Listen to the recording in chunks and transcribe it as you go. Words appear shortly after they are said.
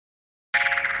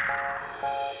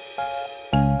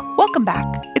Welcome back.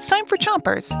 It's time for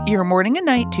Chompers, your morning and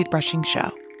night toothbrushing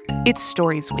show. It's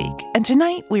Stories Week, and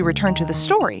tonight we return to the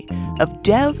story of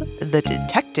Dev the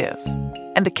detective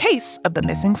and the case of the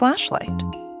missing flashlight.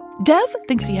 Dev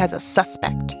thinks he has a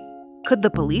suspect. Could the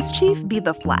police chief be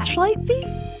the flashlight thief?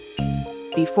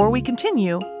 Before we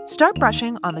continue, start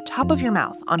brushing on the top of your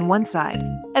mouth on one side,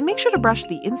 and make sure to brush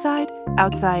the inside,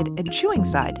 outside, and chewing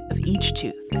side of each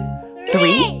tooth.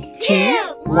 3, 2,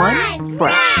 1,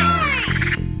 brush.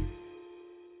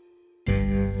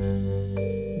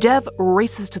 Dev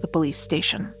races to the police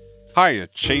station. Hiya,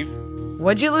 Chief.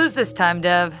 What'd you lose this time,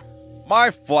 Dev? My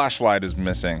flashlight is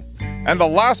missing, and the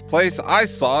last place I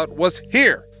saw it was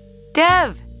here.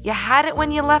 Dev, you had it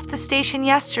when you left the station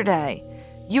yesterday.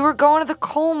 You were going to the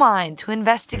coal mine to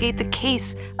investigate the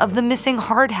case of the missing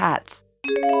hard hats.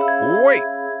 Wait,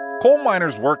 coal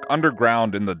miners work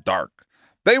underground in the dark.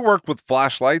 They work with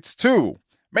flashlights, too.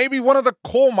 Maybe one of the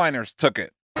coal miners took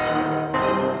it.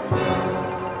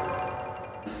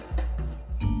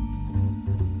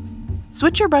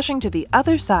 Switch your brushing to the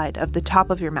other side of the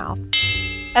top of your mouth,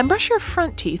 and brush your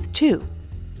front teeth, too.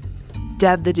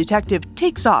 Dev the detective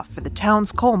takes off for the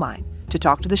town's coal mine to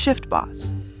talk to the shift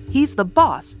boss. He's the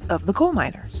boss of the coal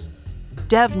miners.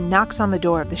 Dev knocks on the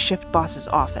door of the shift boss's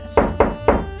office.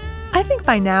 I think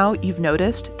by now you've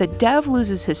noticed that Dev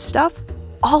loses his stuff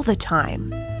all the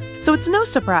time. So it's no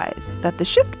surprise that the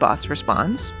shift boss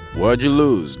responds, "What'd you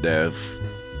lose, Dev?"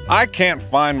 I can't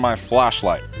find my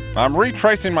flashlight. I'm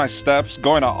retracing my steps,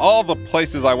 going to all the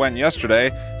places I went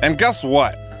yesterday, and guess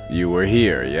what? You were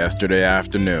here yesterday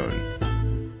afternoon.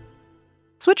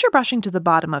 Switch your brushing to the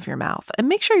bottom of your mouth and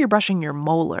make sure you're brushing your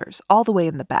molars all the way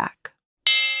in the back.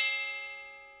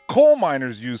 Coal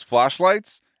miners use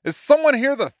flashlights? Is someone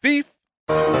here the thief?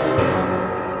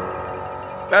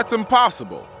 That's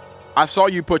impossible. I saw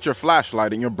you put your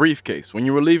flashlight in your briefcase when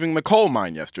you were leaving the coal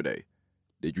mine yesterday.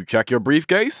 Did you check your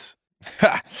briefcase?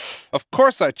 Of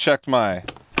course I checked my...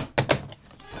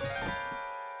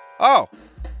 Oh,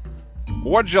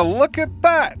 would you look at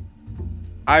that?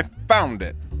 I found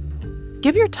it.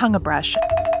 Give your tongue a brush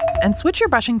and switch your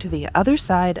brushing to the other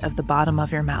side of the bottom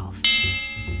of your mouth.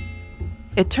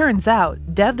 It turns out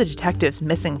Dev the detective's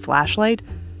missing flashlight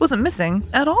wasn't missing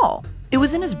at all. It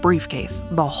was in his briefcase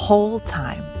the whole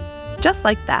time. Just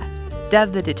like that,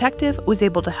 Dev the detective was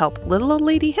able to help little old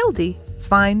lady Hildy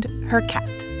find her cat.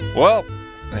 Well,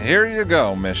 here you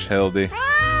go, Miss Hildy.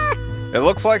 It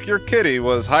looks like your kitty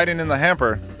was hiding in the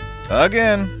hamper.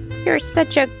 Again. You're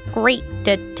such a great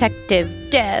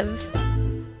detective, Dev.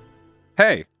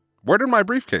 Hey, where did my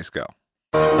briefcase go?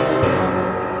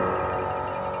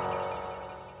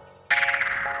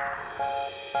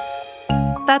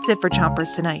 That's it for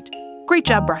Chompers tonight. Great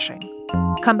job brushing.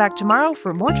 Come back tomorrow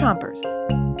for more Chompers.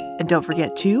 And don't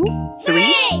forget to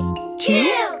 3,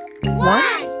 2,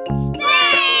 1.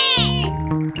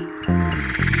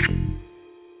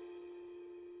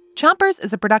 Chompers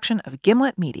is a production of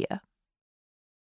Gimlet Media.